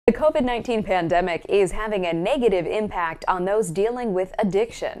The COVID-19 pandemic is having a negative impact on those dealing with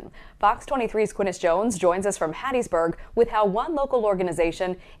addiction. Fox 23's Quentis joins us from Hattiesburg with how one local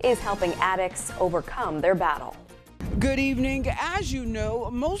organization is helping addicts overcome their battle. Good evening. As you know,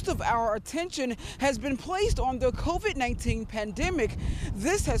 most of our attention has been placed on the COVID-19 pandemic.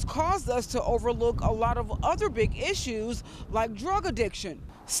 This has caused us to overlook a lot of other big issues like drug addiction.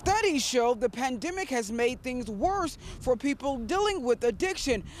 Studies show the pandemic has made things worse for people dealing with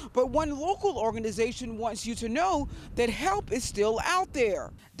addiction, but one local organization wants you to know that help is still out there.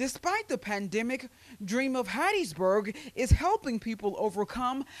 Despite the pandemic, Dream of Hattiesburg is helping people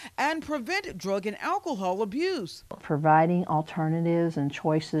overcome and prevent drug and alcohol abuse. Providing alternatives and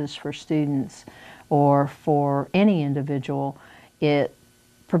choices for students or for any individual, it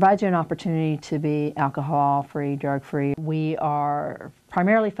provides you an opportunity to be alcohol-free, drug-free. We are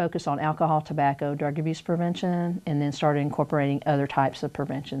primarily focused on alcohol, tobacco, drug abuse prevention, and then started incorporating other types of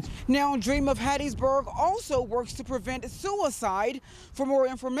preventions. Now, Dream of Hattiesburg also works to prevent suicide. For more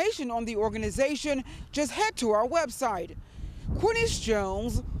information on the organization, just head to our website. Quentis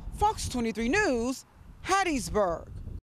Jones, Fox 23 News, Hattiesburg.